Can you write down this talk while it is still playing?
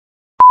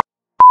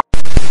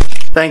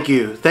Thank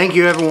you. Thank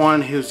you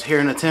everyone who's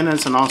here in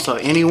attendance and also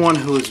anyone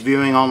who is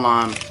viewing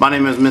online. My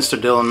name is Mr.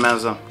 Dylan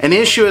Meza. An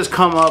issue has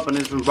come up and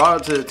it's been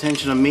brought to the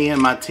attention of me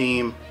and my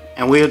team,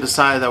 and we have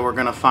decided that we're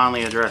going to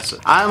finally address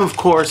it. I am of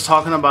course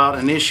talking about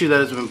an issue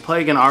that has been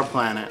plaguing our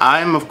planet.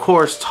 I am of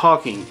course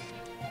talking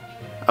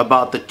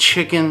about the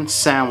chicken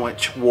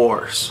sandwich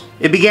wars.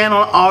 It began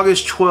on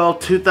August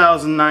 12,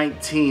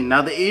 2019.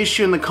 Now the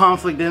issue and the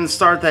conflict didn't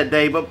start that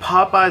day, but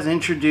Popeyes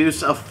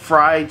introduced a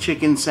fried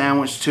chicken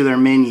sandwich to their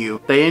menu.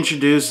 They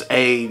introduced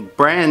a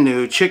brand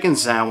new chicken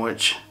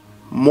sandwich,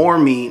 more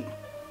meat,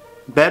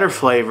 better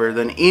flavor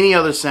than any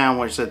other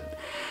sandwich that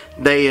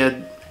they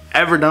had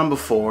ever done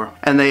before,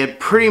 and they had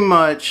pretty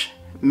much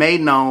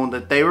made known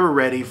that they were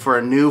ready for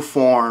a new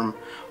form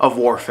of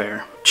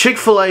warfare.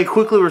 Chick-fil-A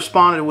quickly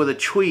responded with a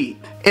tweet.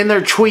 In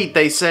their tweet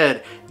they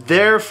said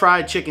their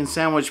fried chicken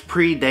sandwich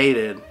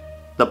predated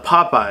the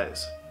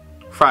Popeyes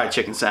fried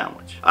chicken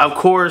sandwich. Of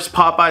course,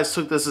 Popeyes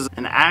took this as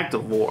an act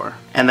of war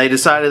and they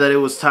decided that it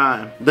was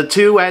time. The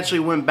two actually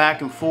went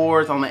back and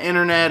forth on the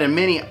internet and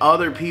many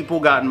other people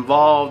got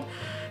involved,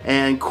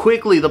 and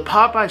quickly the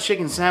Popeyes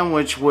chicken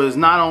sandwich was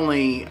not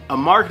only a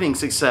marketing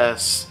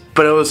success,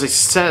 but it was a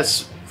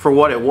success for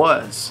what it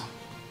was.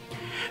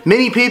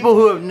 Many people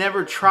who have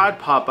never tried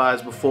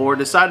Popeyes before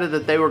decided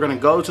that they were going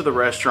to go to the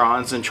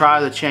restaurants and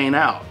try the chain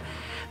out.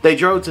 They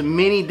drove to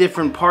many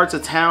different parts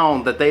of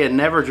town that they had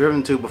never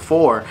driven to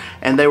before,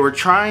 and they were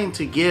trying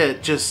to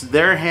get just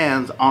their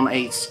hands on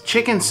a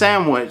chicken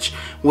sandwich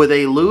with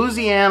a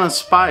Louisiana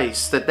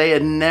spice that they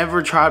had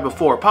never tried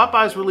before.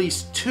 Popeyes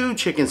released two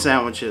chicken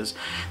sandwiches.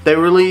 They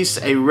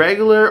released a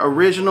regular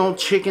original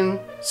chicken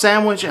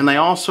sandwich, and they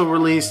also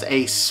released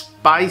a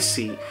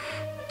spicy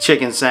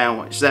chicken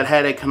sandwich that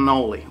had a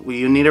cannoli. Well,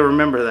 you need to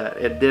remember that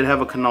it did have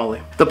a cannoli.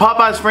 The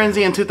Popeyes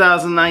frenzy in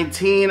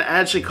 2019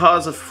 actually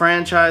caused the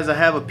franchise to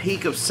have a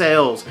peak of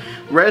sales.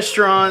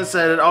 Restaurants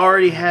that had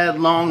already had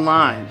long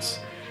lines,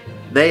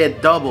 they had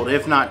doubled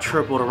if not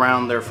tripled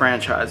around their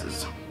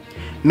franchises.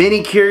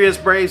 Many curious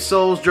brave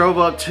souls drove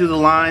up to the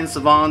lines to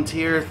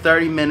volunteer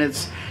 30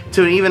 minutes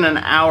to even an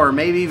hour,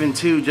 maybe even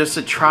two, just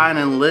to try and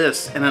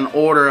enlist in an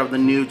order of the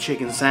new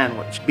chicken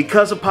sandwich.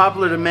 Because of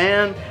popular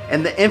demand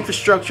and the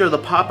infrastructure of the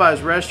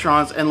Popeyes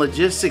restaurants and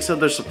logistics of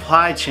their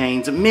supply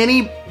chains,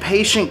 many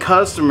patient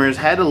customers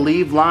had to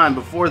leave line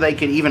before they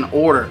could even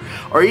order.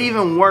 Or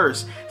even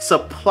worse,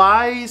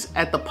 supplies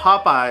at the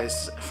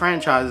Popeyes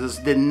franchises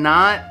did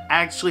not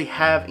actually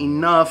have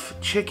enough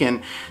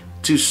chicken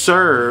to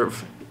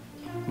serve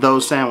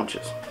those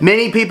sandwiches.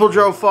 Many people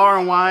drove far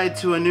and wide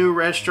to a new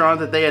restaurant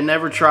that they had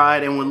never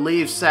tried and would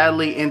leave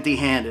sadly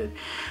empty-handed.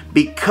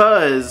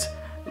 Because,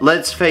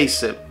 let's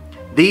face it,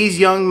 these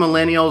young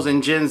millennials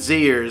and Gen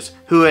Zers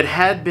who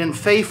had been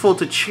faithful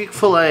to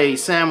Chick-fil-A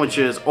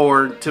sandwiches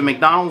or to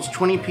McDonald's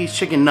 20-piece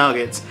chicken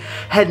nuggets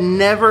had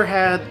never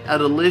had a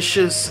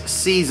delicious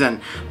seasoned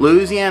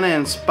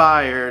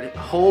Louisiana-inspired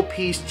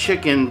whole-piece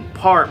chicken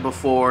part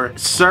before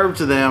served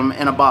to them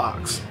in a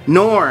box.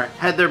 Nor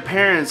had their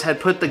parents had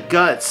put the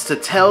guts to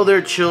tell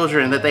their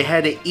children that they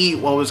had to eat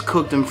what was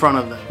cooked in front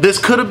of them. This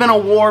could have been a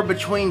war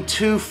between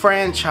two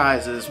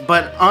franchises,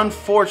 but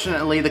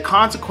unfortunately the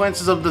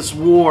consequences of this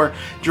war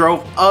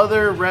drove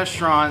other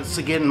restaurants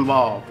to get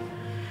involved.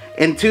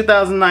 In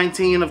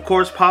 2019, of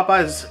course,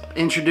 Popeyes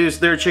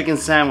introduced their chicken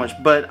sandwich,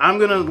 but I'm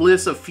going to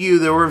list a few.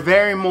 There were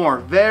very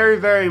more.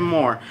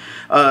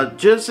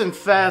 Just in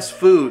fast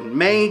food,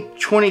 May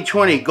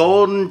 2020,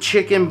 Golden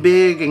Chicken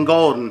Big and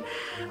Golden.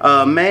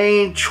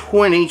 May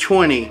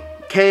 2020,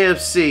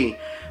 KFC.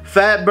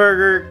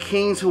 Fatburger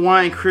King's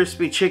Hawaiian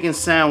Crispy Chicken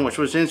Sandwich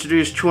was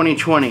introduced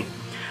 2020.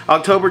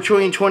 October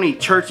 2020,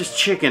 Church's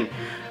Chicken.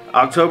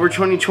 October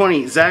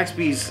 2020,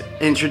 Zaxby's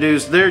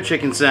introduced their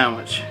chicken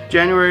sandwich.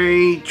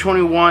 January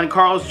 21,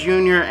 Carl's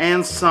Jr.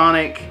 and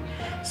Sonic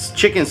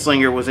Chicken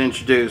Slinger was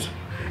introduced.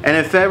 And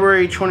in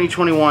February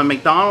 2021,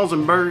 McDonald's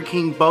and Burger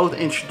King both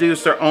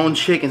introduced their own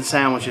chicken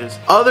sandwiches.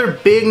 Other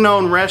big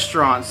known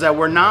restaurants that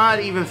were not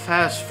even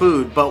fast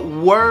food, but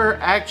were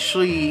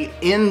actually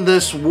in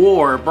this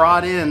war,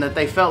 brought in that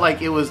they felt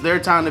like it was their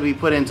time to be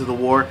put into the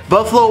war.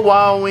 Buffalo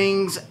Wild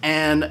Wings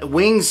and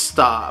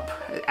Wingstop,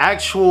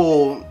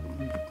 actual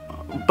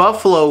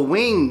Buffalo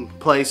wing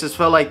places,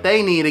 felt like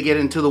they needed to get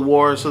into the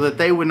war so that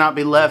they would not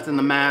be left in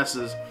the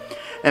masses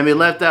and be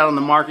left out on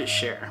the market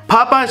share.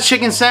 Popeye's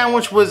chicken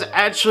sandwich was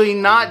actually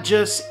not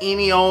just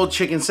any old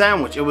chicken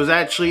sandwich. It was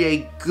actually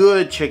a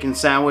good chicken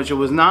sandwich. It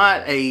was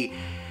not a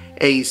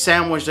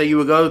sandwich that you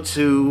would go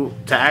to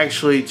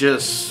actually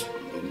just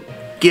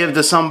give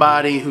to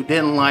somebody who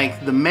didn't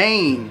like the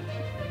main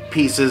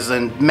pieces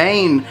and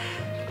main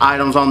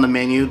items on the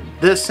menu.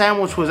 This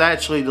sandwich was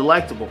actually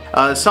delectable.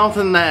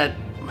 Something that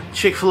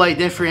Chick-fil-A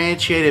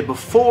differentiated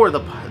before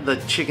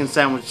the chicken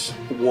sandwich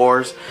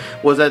wars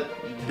was that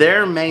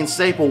their main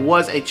staple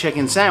was a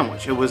chicken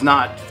sandwich. It was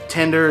not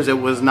tenders, it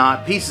was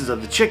not pieces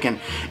of the chicken,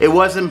 it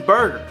wasn't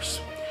burgers.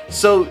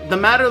 So the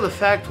matter of the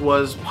fact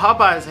was,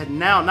 Popeyes had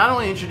now not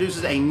only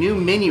introduces a new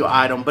menu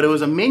item, but it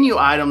was a menu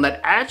item that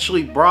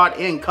actually brought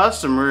in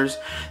customers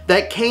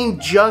that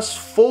came just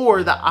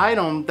for the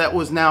item that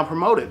was now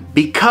promoted.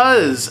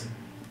 Because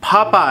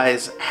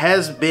Popeyes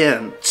has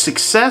been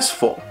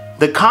successful,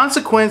 the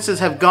consequences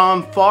have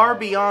gone far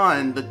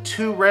beyond the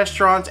 2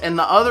 restaurants and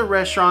the other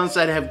restaurants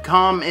that have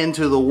come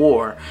into the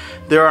war.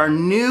 There are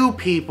new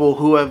people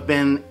who have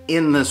been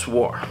in this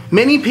war.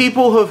 Many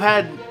people who have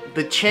had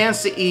the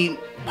chance to eat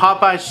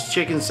Popeye's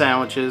chicken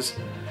sandwiches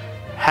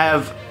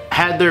have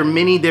had their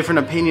many different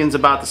opinions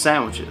about the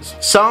sandwiches.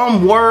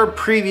 Some were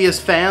previous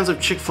fans of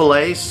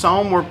Chick-fil-A,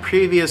 some were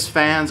previous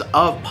fans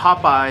of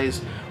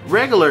Popeye's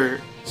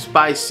regular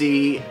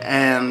spicy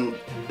and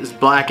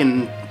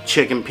blackened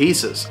chicken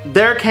pieces.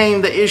 There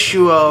came the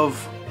issue of,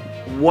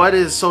 what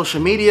is social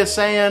media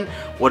saying?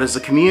 What is the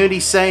community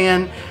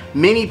saying?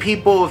 Many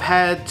people have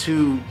had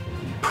to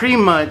pretty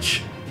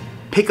much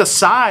pick a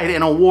side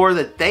in a war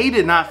that they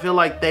did not feel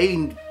like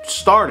they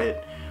started.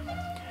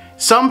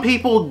 Some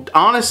people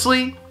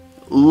honestly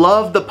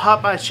love the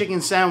Popeyes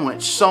chicken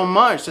sandwich so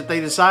much that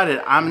they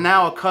decided, I'm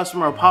now a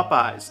customer of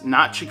Popeyes,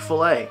 not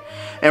Chick-fil-A.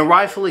 And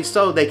rightfully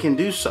so, they can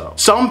do so.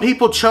 Some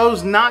people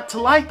chose not to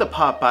like the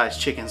Popeyes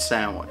chicken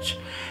sandwich,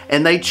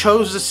 and they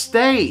chose to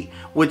stay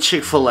with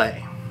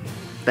Chick-fil-A.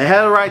 They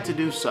had a right to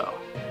do so.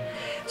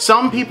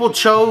 Some people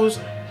chose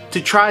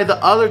to try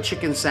the other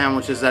chicken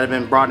sandwiches that have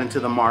been brought into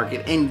the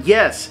market. And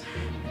yes,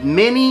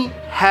 many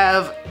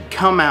have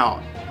come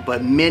out,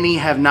 but many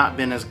have not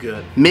been as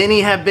good.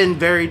 Many have been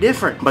very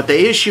different. But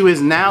the issue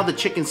is, now the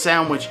chicken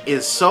sandwich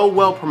is so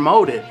well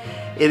promoted,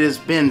 it has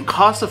been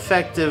cost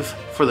effective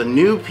for the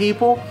new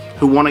people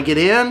who want to get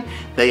in.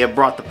 They have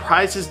brought the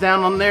prices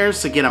down on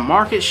theirs to get a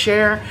market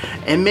share,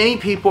 and many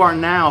people are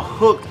now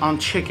hooked on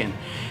chicken.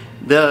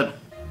 The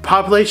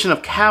population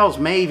of cows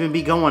may even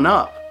be going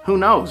up. Who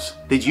knows?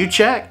 Did you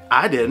check?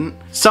 I didn't.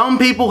 Some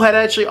people had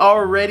actually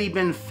already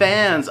been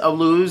fans of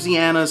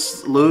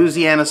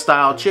Louisiana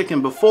style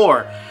chicken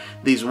before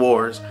these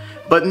wars.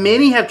 But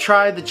many have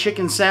tried the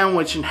chicken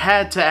sandwich and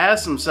had to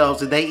ask themselves,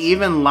 did they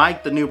even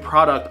like the new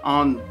product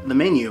on the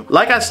menu?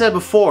 Like I said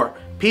before,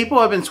 people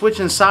have been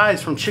switching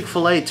sides from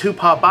Chick-fil-A to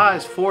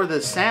Popeyes for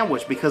this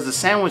sandwich because the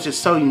sandwich is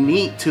so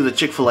unique to the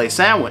Chick-fil-A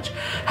sandwich.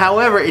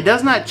 However, it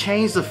does not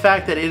change the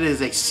fact that it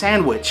is a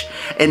sandwich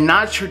and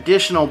not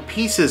traditional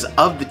pieces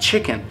of the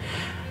chicken.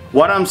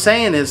 What I'm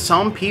saying is,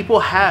 some people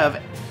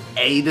have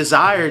a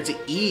desire to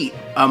eat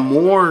a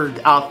more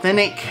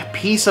authentic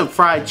piece of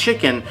fried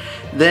chicken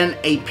than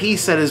a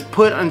piece that is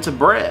put into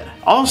bread.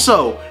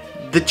 Also,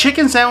 the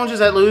chicken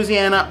sandwiches at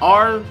Louisiana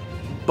are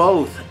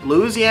both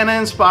Louisiana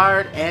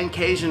inspired and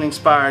Cajun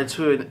inspired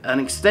to an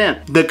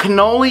extent. The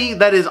cannoli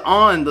that is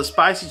on the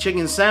spicy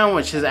chicken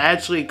sandwich has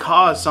actually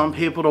caused some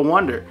people to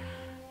wonder,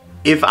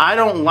 if I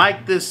don't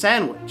like this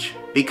sandwich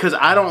because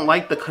I don't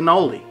like the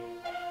cannoli,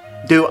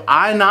 do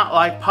I not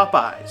like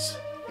Popeyes?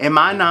 Am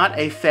I not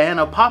a fan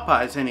of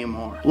Popeyes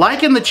anymore?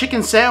 Liking the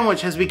chicken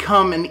sandwich has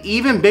become an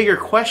even bigger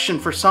question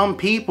for some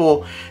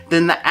people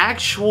than the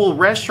actual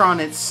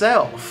restaurant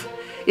itself.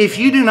 If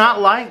you do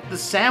not like the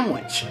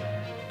sandwich,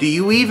 do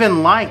you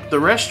even like the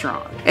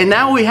restaurant? And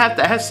now we have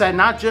to ask that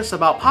not just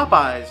about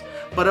Popeyes,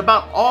 but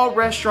about all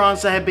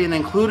restaurants that have been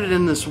included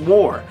in this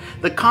war.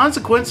 The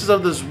consequences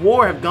of this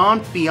war have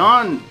gone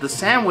beyond the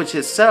sandwich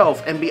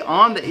itself and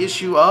beyond the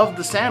issue of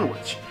the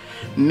sandwich.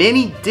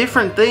 Many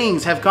different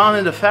things have gone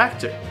into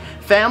factor.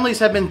 Families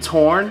have been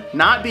torn,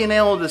 not being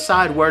able to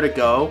decide where to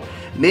go.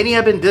 Many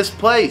have been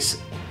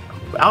displaced.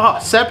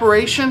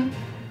 Separation?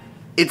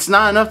 It's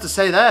not enough to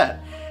say that.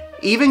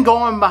 Even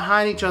going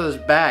behind each other's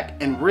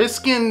back and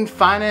risking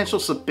financial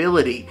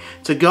stability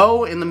to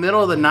go in the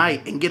middle of the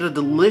night and get a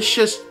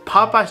delicious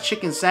Popeyes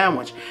chicken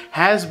sandwich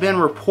has been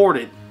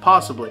reported,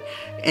 possibly.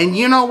 And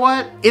you know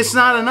what? It's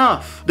not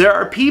enough. There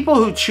are people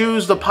who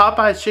choose the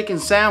Popeyes chicken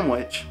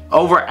sandwich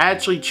over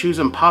actually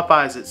choosing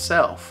Popeyes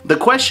itself. The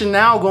question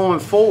now going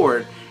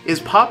forward is,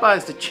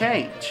 Popeyes to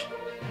change?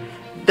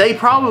 They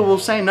probably will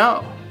say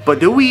no. But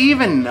do we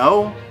even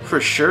know for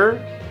sure?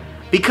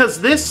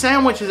 Because this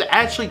sandwich has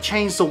actually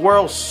changed the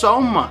world so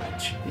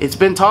much. It's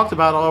been talked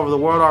about all over the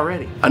world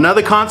already.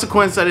 Another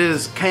consequence that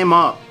has came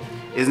up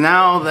is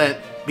now that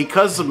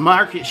because of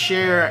market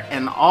share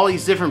and all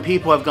these different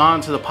people have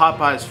gone to the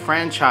Popeyes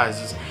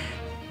franchises,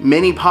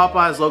 many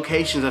Popeyes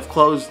locations have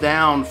closed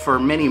down for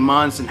many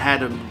months and had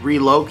to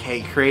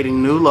relocate,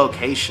 creating new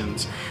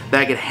locations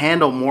that could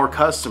handle more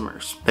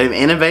customers. They've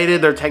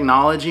innovated their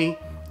technology.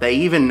 They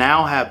even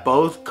now have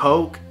both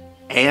Coke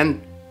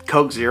and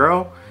Coke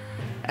Zero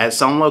at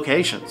some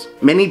locations.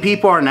 Many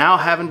people are now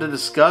having to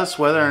discuss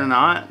whether or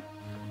not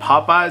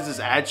Popeyes is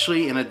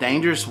actually in a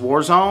dangerous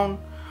war zone,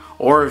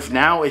 or if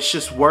now it's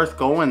just worth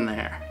going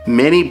there.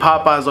 Many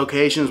Popeyes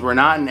locations were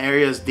not in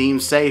areas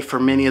deemed safe for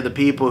many of the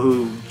people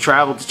who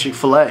traveled to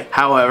Chick-fil-A.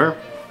 However,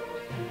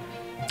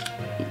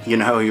 you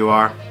know who you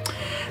are.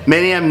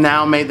 Many have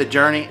now made the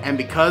journey, and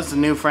because the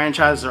new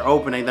franchises are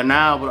opening, they're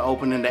now able to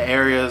open into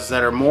areas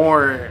that are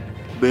more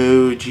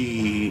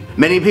bougie.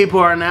 Many people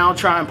are now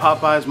trying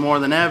Popeyes more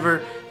than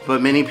ever.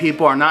 But many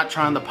people are not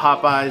trying the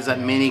Popeyes that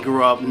many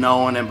grew up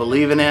knowing and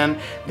believing in.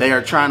 They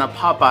are trying a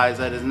Popeyes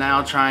that is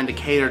now trying to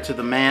cater to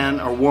the man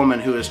or woman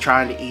who is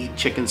trying to eat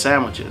chicken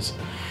sandwiches.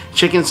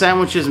 Chicken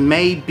sandwiches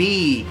may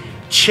be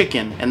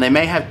chicken and they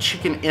may have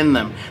chicken in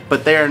them,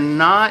 but they are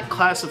not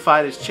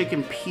classified as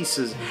chicken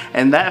pieces,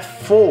 and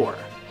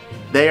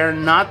they are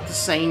not the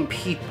same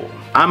people.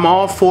 I'm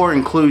all for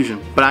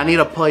inclusion, but I need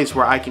a place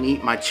where I can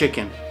eat my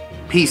chicken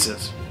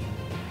pieces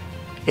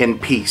in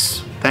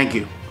peace. Thank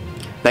you.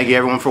 Thank you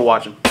everyone for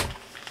watching.